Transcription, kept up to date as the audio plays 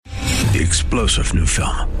The explosive new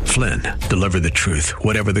film, Flynn, deliver the truth,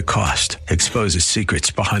 whatever the cost, exposes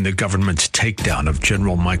secrets behind the government's takedown of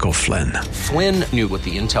General Michael Flynn. Flynn knew what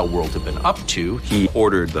the intel world had been up to. He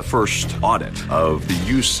ordered the first audit of the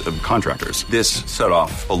use of contractors. This set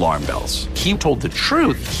off alarm bells. He told the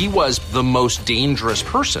truth. He was the most dangerous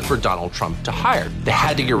person for Donald Trump to hire. They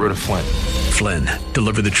had to get rid of Flynn. Flynn,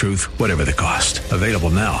 deliver the truth, whatever the cost. Available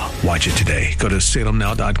now. Watch it today. Go to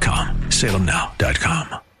salemnow.com.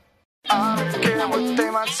 salemnow.com. I don't care what they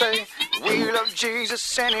might say. We love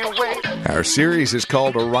Jesus anyway. Our series is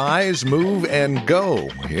called Arise, Move, and Go.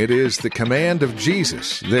 It is the command of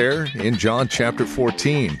Jesus there in John chapter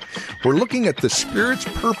 14. We're looking at the Spirit's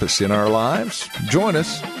purpose in our lives. Join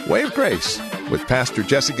us. Way of Grace with Pastor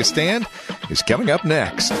Jessica Stand is coming up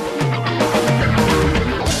next. Ain't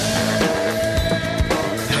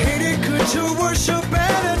it good to worship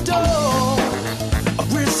and adore a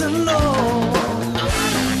risen Lord?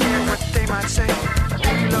 They might say,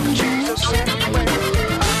 we love Jesus anyway.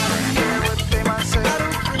 I don't care what they might say,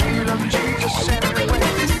 we love Jesus anyway.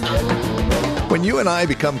 When you and I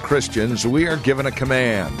become Christians, we are given a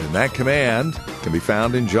command, and that command can be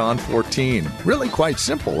found in John 14. Really quite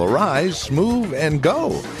simple. Arise, move, and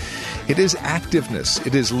go. It is activeness.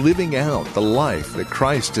 It is living out the life that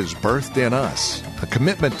Christ has birthed in us. A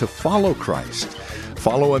commitment to follow Christ.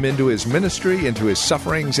 Follow him into his ministry, into his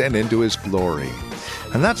sufferings, and into his glory.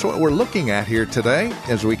 And that's what we're looking at here today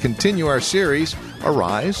as we continue our series,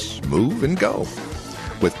 Arise, Move, and Go.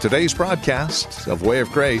 With today's broadcast of Way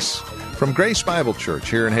of Grace from Grace Bible Church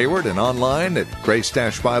here in Hayward and online at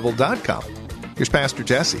grace-bible.com. Here's Pastor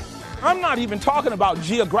Jesse. I'm not even talking about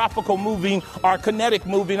geographical moving or kinetic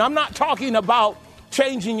moving. I'm not talking about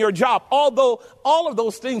changing your job, although all of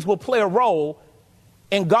those things will play a role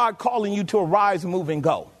in God calling you to arise, move, and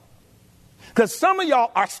go. Because some of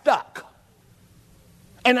y'all are stuck.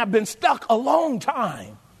 And have been stuck a long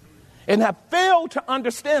time and have failed to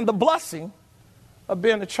understand the blessing of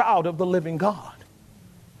being a child of the living God.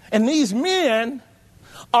 And these men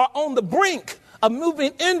are on the brink of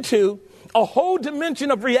moving into a whole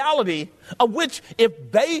dimension of reality of which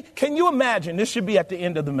can you imagine, this should be at the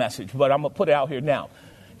end of the message, but I'm going to put it out here now.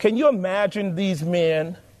 Can you imagine these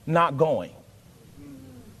men not going?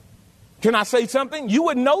 Can I say something? You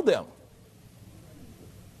wouldn't know them.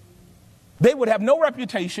 They would have no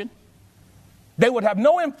reputation. They would have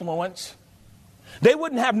no influence. They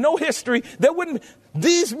wouldn't have no history.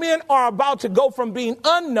 These men are about to go from being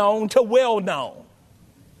unknown to well-known.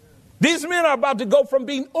 These men are about to go from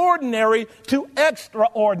being ordinary to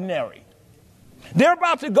extraordinary. They're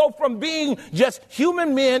about to go from being just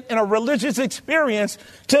human men in a religious experience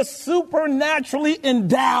to supernaturally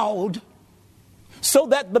endowed so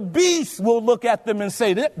that the beast will look at them and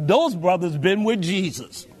say, those brothers been with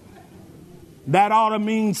Jesus. That ought to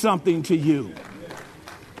mean something to you.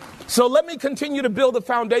 So let me continue to build the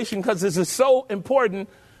foundation because this is so important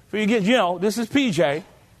for you to get, this is PJ.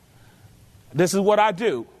 This is what I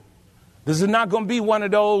do. This is not going to be one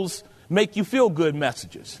of those make you feel good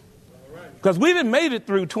messages. Because we done made it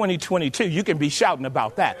through 2022. You can be shouting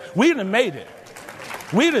about that. We done made it.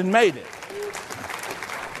 We done made it.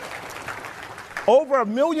 Over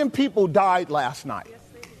 1 million people died last night.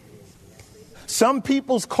 Some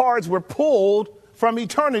people's cards were pulled from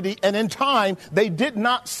eternity, and in time, they did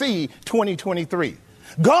not see 2023.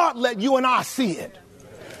 God let you and I see it.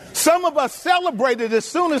 Some of us celebrated as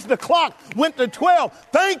soon as the clock went to 12.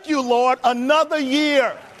 Thank you, Lord, another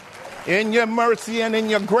year in your mercy and in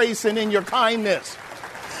your grace and in your kindness.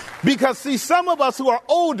 Because, see, some of us who are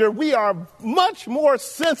older, we are much more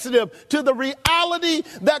sensitive to the reality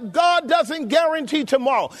that God doesn't guarantee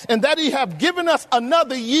tomorrow and that he have given us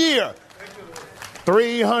another year.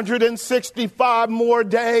 365 more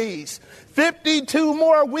days, 52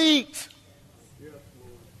 more weeks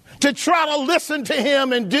to try to listen to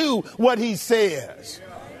him and do what he says.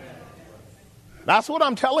 That's what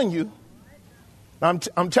I'm telling you.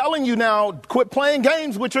 I'm telling you now, quit playing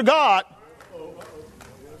games with your God.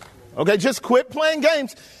 Okay, just quit playing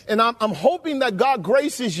games. And I'm hoping that God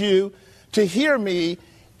graces you to hear me,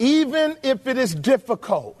 even if it is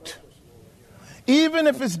difficult. Even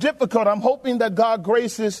if it's difficult, I'm hoping that God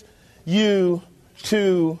graces you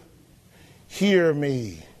to hear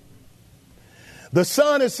me. The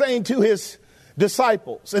Son is saying to his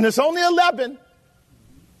disciples, and it's only 11.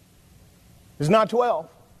 It's not 12.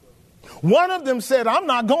 One of them said, I'm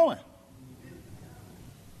not going.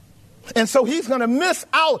 And so he's going to miss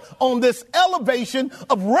out on this elevation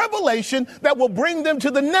of revelation that will bring them to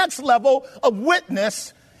the next level of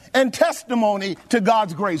witness and testimony to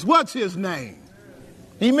God's grace. What's his name?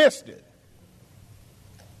 He missed it.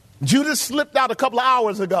 Judas slipped out a couple of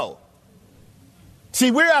hours ago.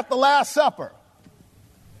 See, we're at the Last Supper.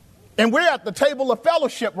 And we're at the table of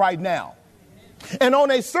fellowship right now. And on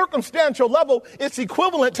a circumstantial level, it's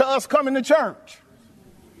equivalent to us coming to church.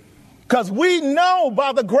 Because we know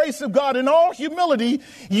by the grace of God in all humility,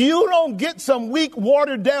 you don't get some weak,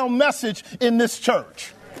 watered down message in this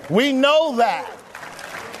church. We know that.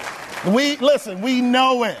 We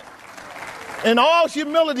know it. In all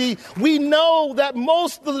humility, we know that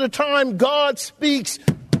most of the time God speaks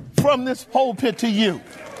from this pulpit to you.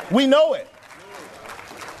 We know it.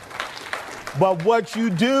 But what you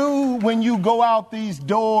do when you go out these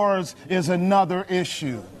doors is another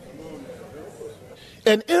issue.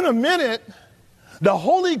 And in a minute, the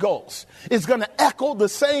Holy Ghost is going to echo the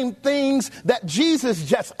same things that Jesus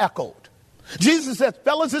just echoed. Jesus said,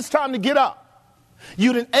 fellas, it's time to get up.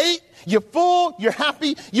 You done ate, you're full, you're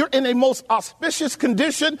happy, you're in a most auspicious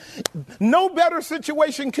condition. No better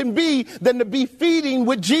situation can be than to be feeding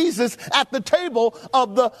with Jesus at the table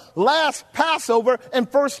of the last Passover and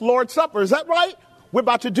first Lord's Supper. Is that right? We're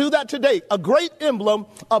about to do that today. A great emblem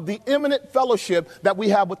of the imminent fellowship that we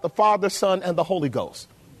have with the Father, Son, and the Holy Ghost.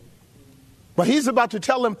 But he's about to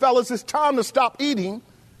tell them, fellas, it's time to stop eating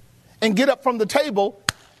and get up from the table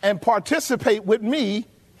and participate with me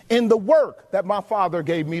in the work that my Father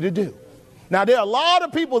gave me to do. Now, there are a lot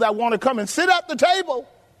of people that want to come and sit at the table,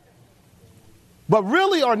 but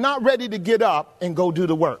really are not ready to get up and go do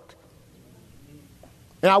the work.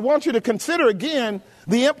 And I want you to consider again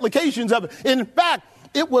the implications of it. In fact,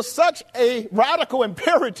 it was such a radical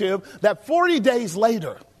imperative that 40 days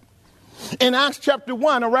later, in Acts chapter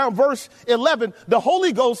 1, around verse 11, the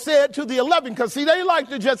Holy Ghost said to the 11, because see, they like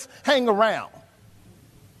to just hang around.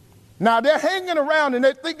 Now, they're hanging around and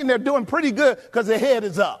they're thinking they're doing pretty good because their head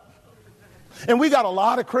is up. And we got a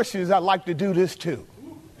lot of Christians that like to do this too.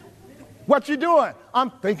 What you doing? I'm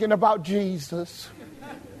thinking about Jesus.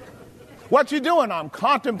 What you doing? I'm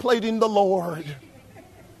contemplating the Lord.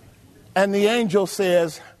 And the angel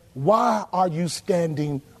says, why are you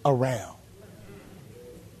standing around?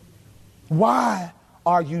 Why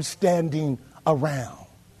are you standing around?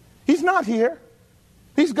 He's not here.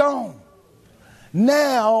 He's gone.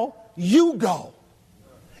 Now you go.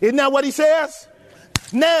 Isn't that what he says?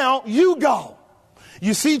 Now you go.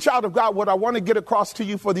 You see, child of God, what I want to get across to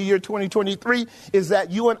you for the year 2023 is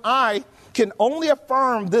that you and I can only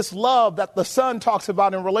affirm this love that the Son talks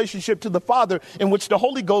about in relationship to the Father, in which the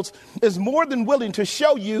Holy Ghost is more than willing to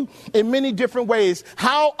show you in many different ways.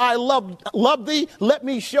 How I love thee, let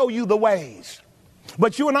me show you the ways.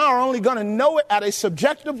 But you and I are only going to know it at a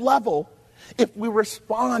subjective level if we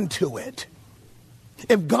respond to it.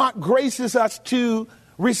 If God graces us to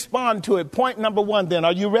respond to it. Point number one then.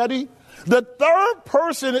 Are you ready? The third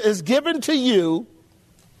person is given to you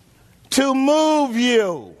to move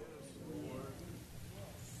you.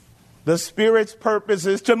 The Spirit's purpose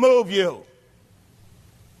is to move you.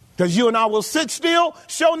 Because you and I will sit still,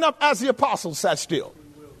 show enough as the apostles sat still.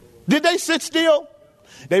 Did they sit still?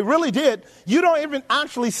 They really did. You don't even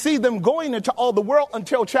actually see them going into all the world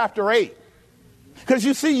until chapter 8. Because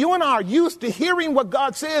you see, you and I are used to hearing what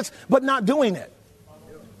God says, but not doing it.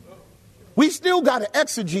 We still got to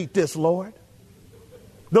exegete this, Lord.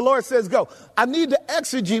 The Lord says, go. I need to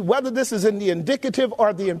exegete whether this is in the indicative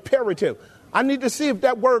or the imperative. I need to see if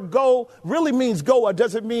that word go really means go or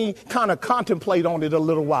does it mean kind of contemplate on it a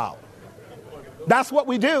little while. That's what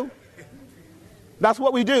we do. That's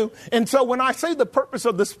what we do. And so when I say the purpose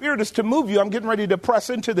of the Spirit is to move you, I'm getting ready to press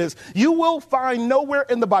into this. You will find nowhere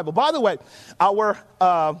in the Bible. By the way, our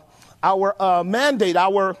mandate,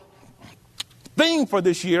 our theme for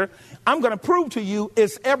this year, I'm going to prove to you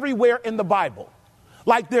is everywhere in the Bible.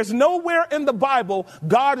 Like there's nowhere in the Bible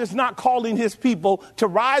God is not calling his people to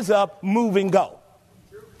rise up, move, and go.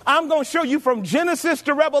 I'm going to show you from Genesis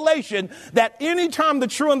to Revelation that anytime the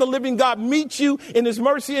true and the living God meets you in his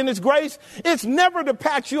mercy and his grace, it's never to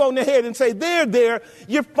pat you on the head and say, there,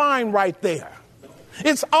 you're fine right there.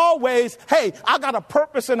 It's always, hey, I got a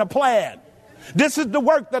purpose and a plan. This is the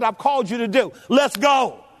work that I've called you to do. Let's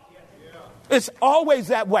go. It's always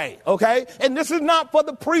that way, okay? And this is not for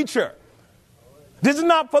the preacher. This is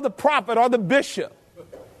not for the prophet or the bishop.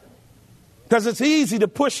 Because it's easy to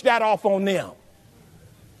push that off on them.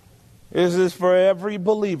 This is for every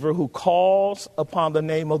believer who calls upon the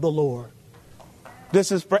name of the Lord.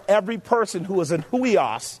 This is for every person who is an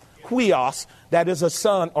huios, that is a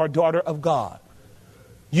son or daughter of God.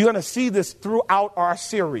 You're going to see this throughout our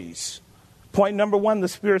series. Point number one, the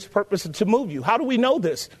Spirit's purpose is to move you. How do we know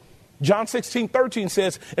this? John 16:13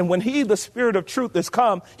 says, and when he, the Spirit of truth, is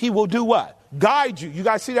come, he will do what? Guide you. You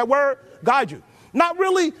guys see that word? Guide you. Not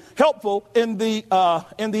really helpful in the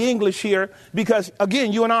English here because,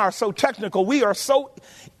 again, you and I are so technical. We're so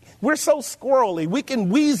squirrely. We can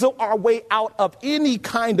weasel our way out of any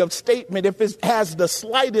kind of statement if it has the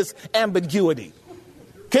slightest ambiguity.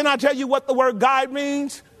 Can I tell you what the word guide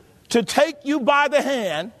means? To take you by the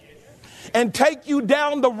hand and take you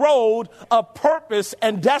down the road of purpose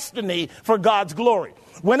and destiny for God's glory.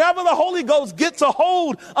 Whenever the Holy Ghost gets a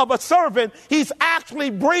hold of a servant, he's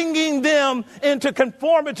actually bringing them into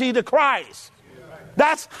conformity to Christ.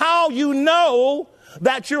 That's how you know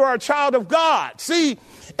that you are a child of God. See,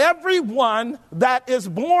 everyone that is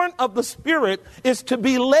born of the Spirit is to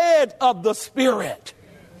be led of the Spirit.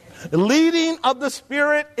 Leading of the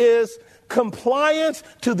Spirit is compliance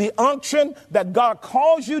to the unction that God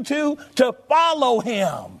calls you to follow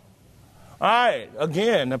him. All right,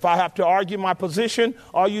 again, if I have to argue my position,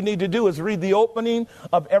 all you need to do is read the opening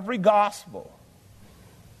of every gospel.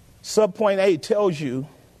 Subpoint A tells you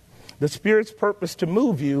the Spirit's purpose to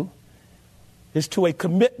move you is to a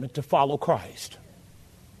commitment to follow Christ.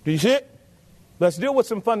 Do you see it? Let's deal with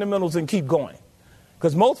some fundamentals and keep going.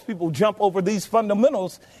 Because most people jump over these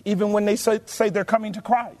fundamentals even when they say they're coming to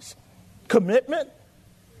Christ. Commitment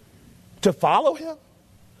to follow him.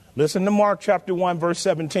 Listen to Mark chapter 1, verse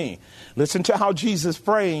 17. Listen to how Jesus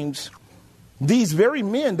frames these very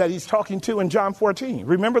men that he's talking to in John 14.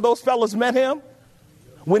 Remember those fellas met him?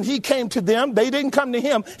 When he came to them, they didn't come to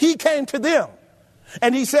him. He came to them.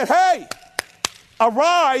 And he said, hey,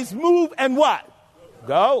 arise, move, and what?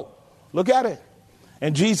 Go. Look at it.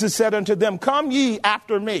 And Jesus said unto them, come ye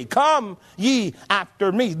after me. Come ye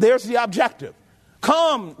after me. There's the objective.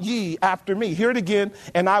 Come ye after me. Hear it again.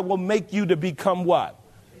 And I will make you to become what?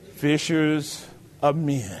 Fishers of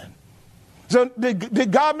men. So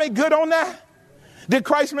did God make good on that? Did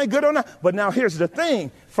Christ make good on that? But now here's the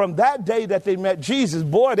thing. From that day that they met Jesus,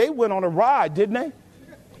 boy, they went on a ride, didn't they?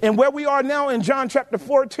 And where we are now in John chapter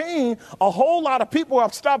 14, a whole lot of people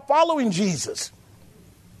have stopped following Jesus.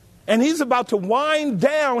 And he's about to wind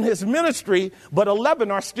down his ministry, but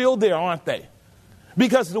 11 are still there, aren't they?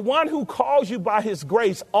 Because the one who calls you by his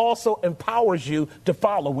grace also empowers you to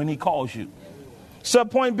follow when he calls you.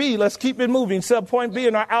 Subpoint B, let's keep it moving. Subpoint B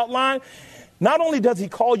in our outline. Not only does he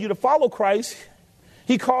call you to follow Christ,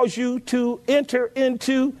 he calls you to enter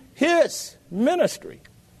into his ministry.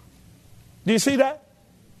 Do you see that?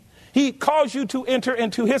 He calls you to enter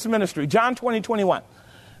into his ministry. John 20:21.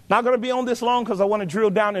 Not going to be on this long because I want to drill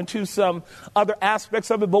down into some other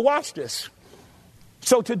aspects of it, but watch this.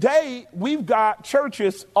 So today we've got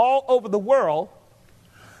churches all over the world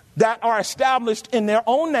that are established in their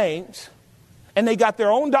own names, and they got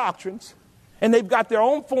their own doctrines, and they've got their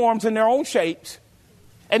own forms and their own shapes,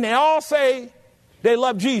 and they all say they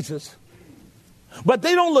love Jesus, but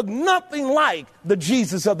they don't look nothing like the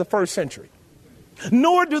Jesus of the first century,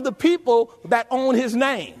 nor do the people that own his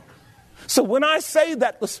name. So when I say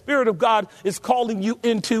that the Spirit of God is calling you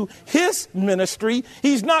into his ministry,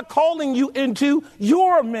 he's not calling you into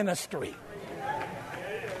your ministry.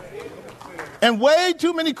 And way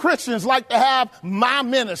too many Christians like to have my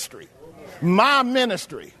ministry. My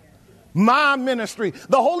ministry. My ministry.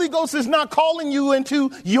 The Holy Ghost is not calling you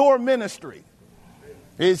into your ministry.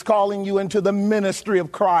 He's calling you into the ministry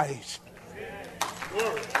of Christ.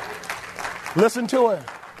 Listen to it.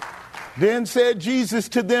 Then said Jesus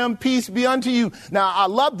to them, peace be unto you. Now, I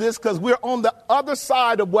love this because we're on the other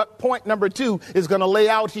side of what point number 2 is going to lay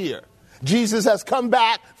out here. Jesus has come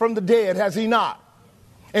back from the dead, has he not?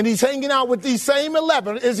 And he's hanging out with these same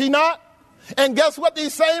 11, is he not? And guess what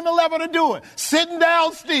these same 11 are doing? Sitting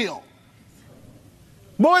down still.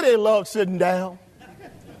 Boy, they love sitting down.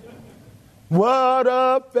 What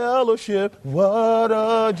a fellowship. What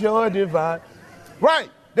a joy divine. Right.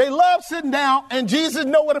 They love sitting down, and Jesus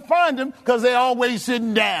know where to find them because they're always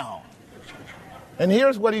sitting down. And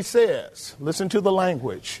here's what he says. Listen to the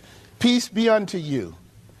language. Peace be unto you.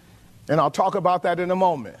 And I'll talk about that in a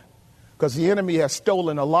moment because the enemy has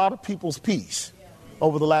stolen a lot of people's peace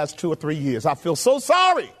over the last 2 or 3 years. I feel so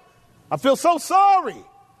sorry. I feel so sorry.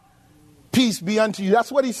 Peace be unto you. That's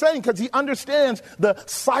what he's saying because he understands the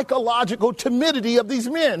psychological timidity of these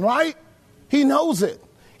men, right? He knows it.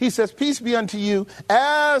 He says, peace be unto you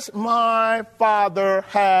as my Father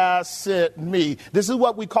has sent me. This is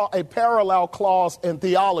what we call a parallel clause in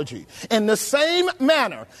theology. In the same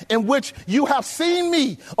manner in which you have seen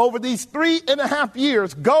me over these 3.5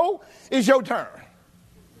 years, go is your turn.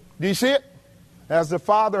 Do you see it? As the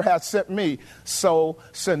Father has sent me, so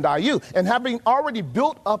send I you. And having already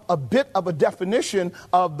built up a bit of a definition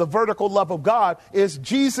of the vertical love of God, is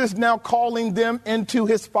Jesus now calling them into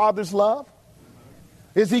his Father's love?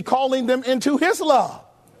 Is he calling them into his love?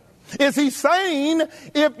 Is he saying,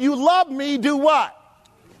 if you love me, do what?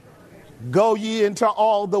 Go ye into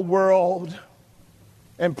all the world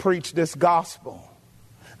and preach this gospel.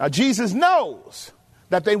 Now, Jesus knows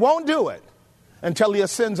that they won't do it until he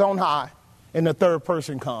ascends on high and the third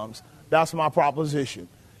person comes. That's my proposition.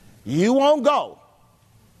 You won't go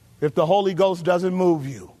if the Holy Ghost doesn't move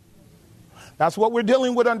you. That's what we're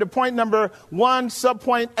dealing with under point number 1,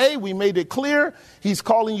 subpoint A. We made it clear. He's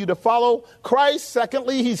calling you to follow Christ.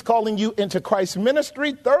 Secondly, he's calling you into Christ's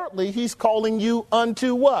ministry. Thirdly, he's calling you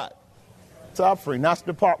unto what? Suffering. That's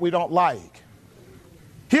the part we don't like.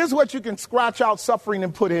 Here's what you can scratch out suffering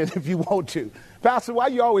and put in if you want to. Pastor, why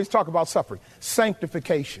you always talk about suffering?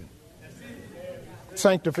 Sanctification.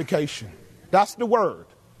 Sanctification. That's the word.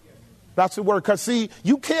 That's the word. Because see,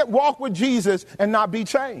 you can't walk with Jesus and not be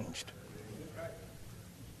changed.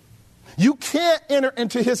 You can't enter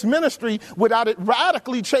into his ministry without it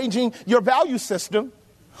radically changing your value system,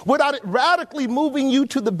 without it radically moving you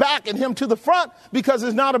to the back and him to the front, because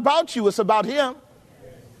it's not about you, it's about him.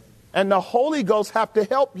 And the Holy Ghost have to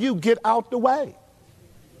help you get out the way.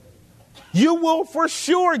 You will for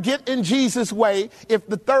sure get in Jesus' way if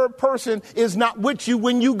the third person is not with you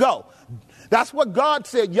when you go. That's what God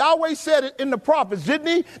said. Yahweh said it in the prophets, didn't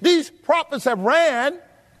he? These prophets have ran.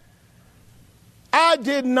 I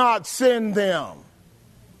did not send them.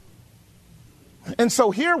 And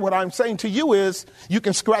so here what I'm saying to you is you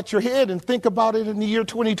can scratch your head and think about it in the year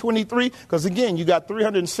 2023, because again, you got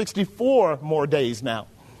 364 more days now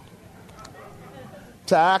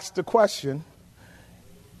to ask the question,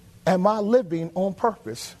 am I living on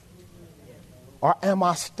purpose or am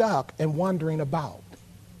I stuck and wandering about?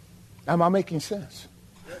 Am I making sense?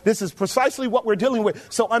 This is precisely what we're dealing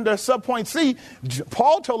with. So under subpoint C,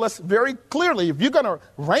 Paul told us very clearly, if you're going to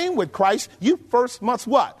reign with Christ, you first must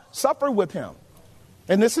what? Suffer with him.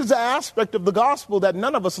 And this is the aspect of the gospel that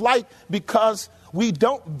none of us like, because we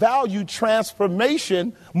don't value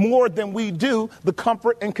transformation more than we do the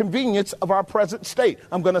comfort and convenience of our present state.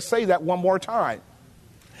 I'm going to say that one more time.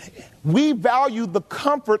 We value the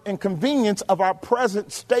comfort and convenience of our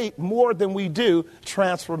present state more than we do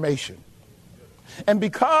transformation. And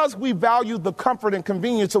because we value the comfort and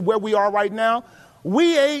convenience of where we are right now,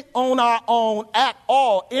 we ain't on our own at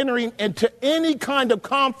all entering into any kind of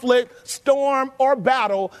conflict, storm, or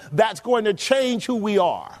battle that's going to change who we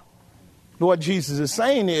are. What Jesus is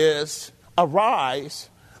saying is, arise,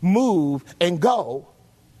 move, and go.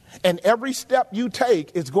 And every step you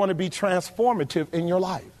take is going to be transformative in your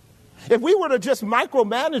life. If we were to just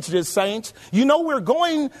micromanage this, saints, you know we're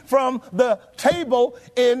going from the table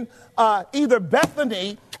in either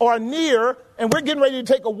Bethany or near, and we're getting ready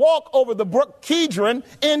to take a walk over the brook Kidron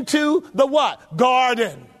into the what?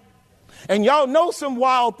 Garden. And y'all know some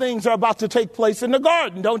wild things are about to take place in the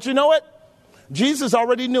garden, don't you know it? Jesus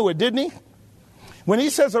already knew it, didn't he? When he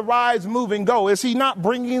says arise, move, and go, is he not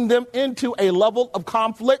bringing them into a level of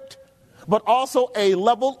conflict, but also a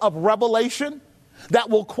level of revelation that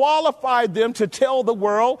will qualify them to tell the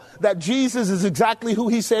world that Jesus is exactly who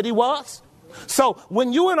he said he was? So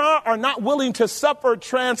when you and I are not willing to suffer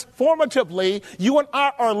transformatively, you and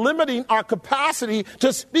I are limiting our capacity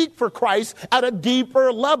to speak for Christ at a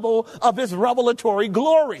deeper level of his revelatory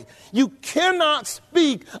glory. You cannot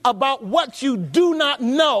speak about what you do not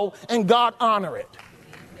know and God honor it.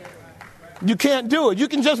 You can't do it. You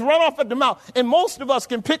can just run off at the mouth. And most of us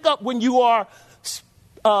can pick up when you are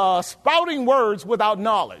spouting words without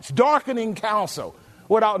knowledge, darkening counsel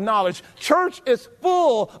without knowledge. Church is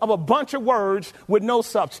full of a bunch of words with no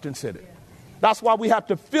substance in it. That's why we have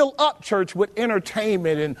to fill up church with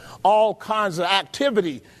entertainment and all kinds of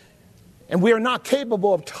activity. And we are not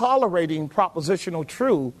capable of tolerating propositional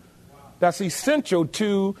truth that's essential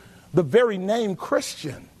to the very name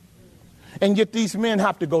Christian. And yet these men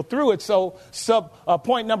have to go through it. So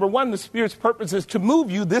point number 1, the Spirit's purpose is to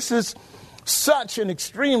move you. This is such an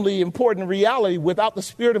extremely important reality. Without the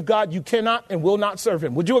Spirit of God, you cannot and will not serve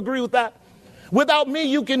him. Would you agree with that? Without me,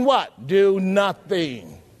 you can what? Do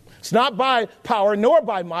nothing. It's not by power nor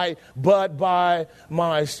by might, but by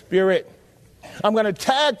my Spirit. I'm going to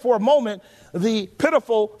tag for a moment the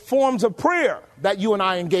pitiful forms of prayer that you and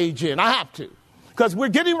I engage in. I have to, because we're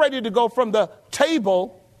getting ready to go from the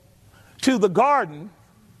table to the garden,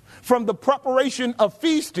 from the preparation of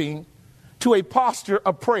feasting to a posture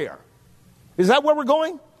of prayer. Is that where we're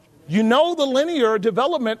going? You know the linear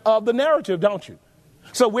development of the narrative, don't you?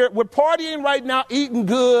 So we're partying right now, eating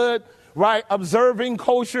good, right? Observing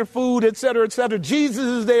kosher food, et cetera, et cetera. Jesus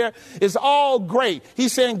is there. It's all great.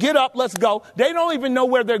 He's saying, get up, let's go. They don't even know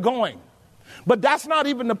where they're going. But that's not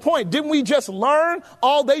even the point. Didn't we just learn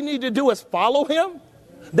all they need to do is follow him?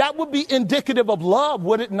 That would be indicative of love,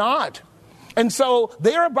 would it not? And so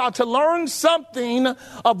they're about to learn something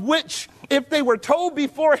of which, if they were told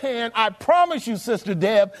beforehand, I promise you, Sister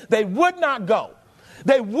Deb, they would not go.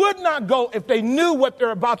 They would not go if they knew what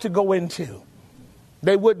they're about to go into.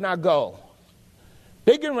 They would not go.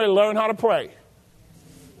 They're getting ready to learn how to pray.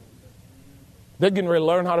 They're getting ready to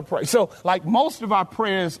learn how to pray. So, like most of our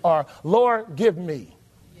prayers are, Lord, give me.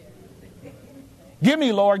 Give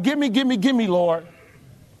me, Lord. Give me, Lord.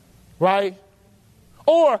 Right?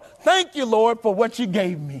 Or, thank you, Lord, for what you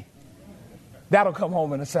gave me. That'll come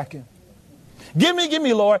home in a second. Give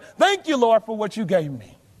me, Lord. Thank you, Lord, for what you gave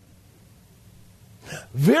me.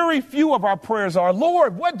 Very few of our prayers are,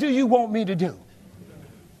 Lord, what do you want me to do?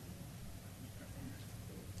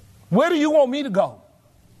 Where do you want me to go?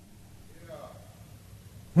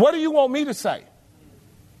 What do you want me to say?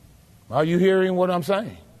 Are you hearing what I'm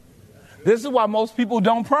saying? This is why most people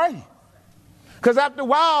don't pray. Because after a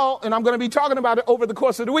while, and I'm going to be talking about it over the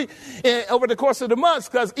course of the week, over the course of the months,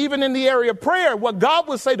 because even in the area of prayer, what God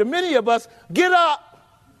would say to many of us, get up.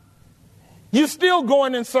 You're still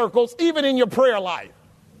going in circles, even in your prayer life.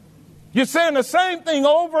 You're saying the same thing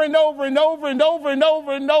over and over and over and over and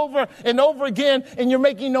over and over and over again, and you're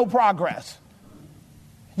making no progress.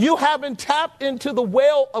 You haven't tapped into the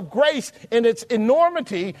well of grace in its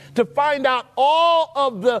enormity to find out all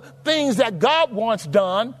of the things that God wants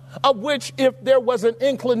done, of which if there was an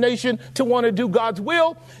inclination to want to do God's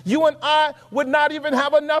will, you and I would not even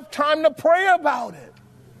have enough time to pray about it.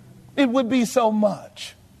 It would be so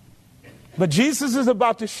much. But Jesus is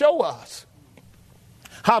about to show us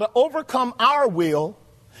how to overcome our will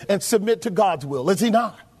and submit to God's will, is he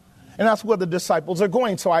not? And that's where the disciples are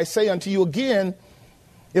going. So I say unto you again,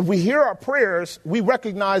 if we hear our prayers, we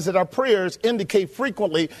recognize that our prayers indicate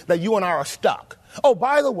frequently that you and I are stuck. Oh,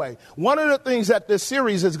 by the way, one of the things that this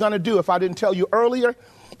series is going to do, if I didn't tell you earlier,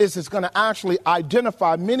 is it's going to actually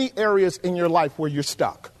identify many areas in your life where you're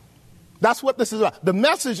stuck. That's what this is about. The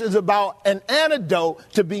message is about an antidote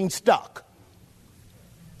to being stuck.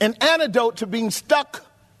 An antidote to being stuck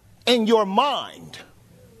in your mind,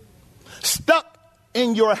 stuck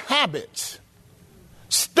in your habits,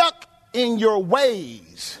 stuck in your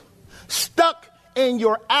ways, stuck in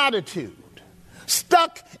your attitude,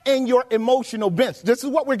 stuck in your emotional bents. This is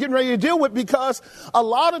what we're getting ready to deal with, because a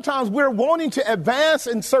lot of times we're wanting to advance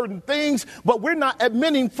in certain things, but we're not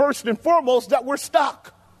admitting first and foremost that we're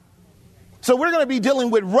stuck. So we're going to be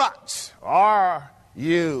dealing with ruts, R-U-T,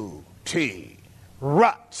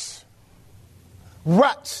 ruts.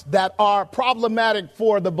 Ruts that are problematic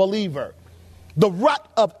for the believer. The rut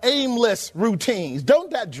of aimless routines.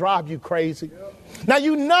 Don't that drive you crazy? Now,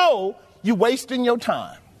 you know you're wasting your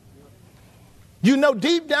time. You know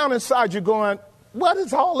deep down inside you're going, what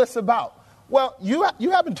is all this about? Well, you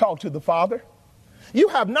haven't talked to the Father. You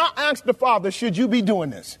have not asked the Father, should you be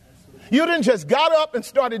doing this? You didn't just got up and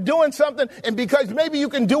started doing something, and because maybe you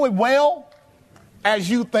can do it well, as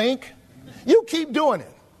you think, you keep doing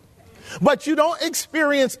it. But you don't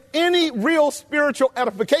experience any real spiritual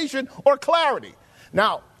edification or clarity.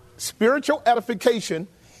 Now, spiritual edification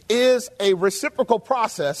is a reciprocal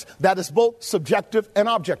process that is both subjective and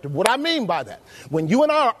objective. What I mean by that, when you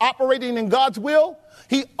and I are operating in God's will,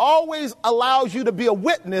 he always allows you to be a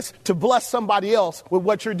witness to bless somebody else with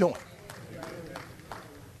what you're doing.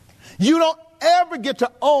 You don't ever get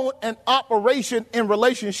to own an operation in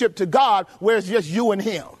relationship to God where it's just you and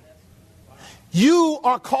him. You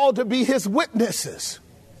are called to be his witnesses.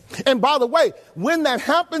 And by the way, when that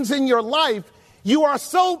happens in your life, you are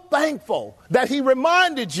so thankful that he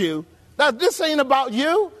reminded you that this ain't about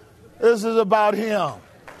you, this is about him.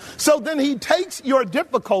 So then he takes your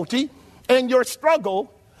difficulty and your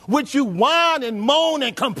struggle, which you whine and moan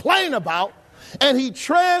and complain about, and he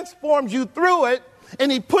transforms you through it, and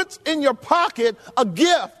he puts in your pocket a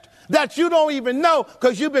gift that you don't even know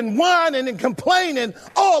because you've been whining and complaining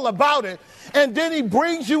all about it. And then he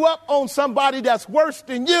brings you up on somebody that's worse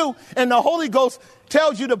than you, and the Holy Ghost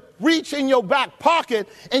tells you to reach in your back pocket,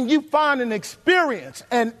 and you find an experience,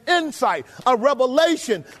 an insight, a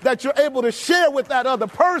revelation that you're able to share with that other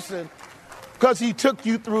person because he took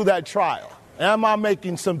you through that trial. Am I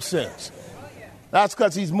making some sense? That's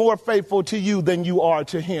because he's more faithful to you than you are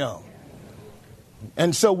to him.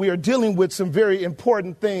 And so we are dealing with some very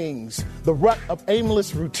important things. The rut of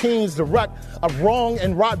aimless routines, the rut of wrong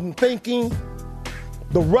and rotten thinking,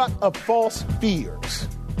 the rut of false fears.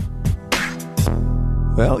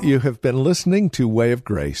 Well, you have been listening to Way of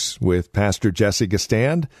Grace with Pastor Jesse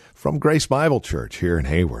Gistand from Grace Bible Church here in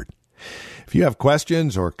Hayward. If you have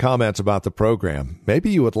questions or comments about the program,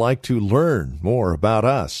 maybe you would like to learn more about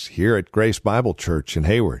us here at Grace Bible Church in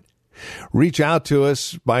Hayward, Reach out to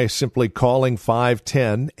us by simply calling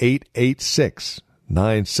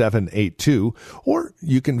 510-886-9782, or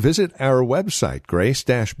you can visit our website,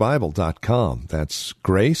 grace-bible.com. That's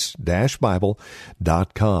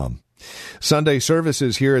grace-bible.com. Sunday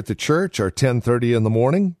services here at the church are 10:30 in the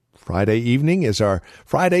morning. Friday evening is our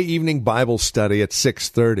Friday evening Bible study at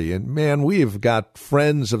 6:30. And man, we've got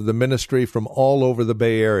friends of the ministry from all over the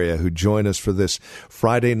Bay Area who join us for this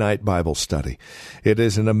Friday night Bible study. It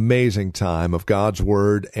is an amazing time of God's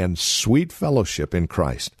Word and sweet fellowship in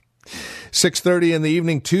Christ. 6:30 in the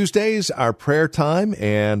evening Tuesdays, our prayer time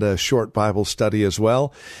and a short Bible study as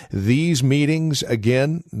well. These meetings,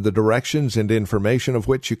 again, the directions and information of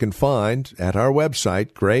which you can find at our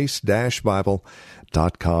website,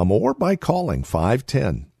 grace-bible.com, or by calling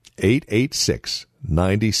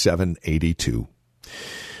 510-886-9782.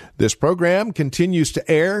 This program continues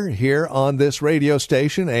to air here on this radio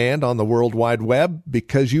station and on the World Wide Web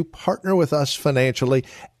because you partner with us financially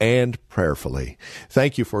and prayerfully.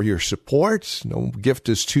 Thank you for your support. No gift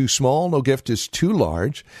is too small, no gift is too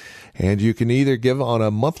large, and you can either give on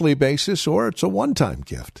a monthly basis or it's a one-time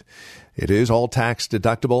gift. It is all tax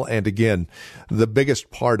deductible, and again, the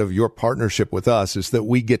biggest part of your partnership with us is that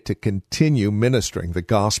we get to continue ministering the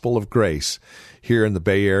gospel of grace here in the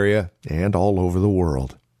Bay Area and all over the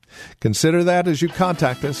world. Consider that as you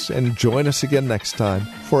contact us, and join us again next time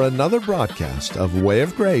for another broadcast of Way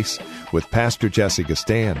of Grace with Pastor Jesse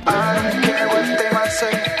Gistand. I don't care what they might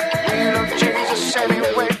say, we love Jesus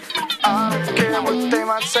anyway. I don't care what they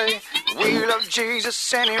might say, we love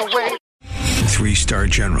Jesus anyway. 3-star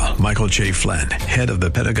General Michael J. Flynn, head of the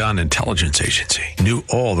Pentagon Intelligence Agency, knew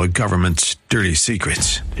all the government's dirty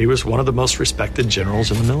secrets. He was one of the most respected generals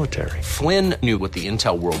in the military. Flynn knew what the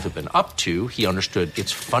intel world had been up to. He understood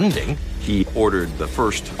its funding. He ordered the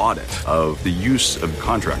first audit of the use of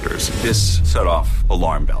contractors. This set off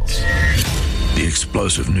alarm bells. The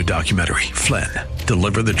explosive new documentary, Flynn,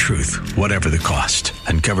 Deliver the Truth, Whatever the Cost,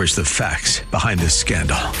 uncovers the facts behind this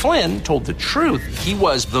scandal. Flynn told the truth. He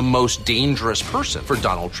was the most dangerous person for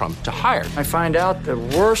Donald Trump to hire. I find out the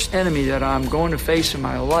worst enemy that I'm going to face in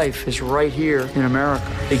my life is right here in America.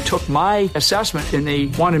 They took my assessment and they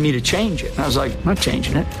wanted me to change it. And I was like, I'm not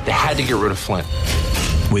changing it. They had to get rid of Flynn.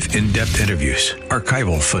 With in-depth interviews,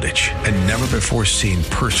 archival footage, and never-before-seen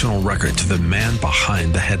personal records of the man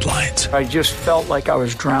behind the headlines. I just felt like I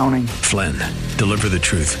was drowning. Flynn, Deliver the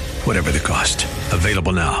Truth, Whatever the Cost.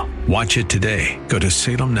 Available now. Watch it today. Go to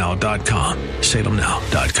salemnow.com.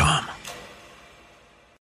 salemnow.com.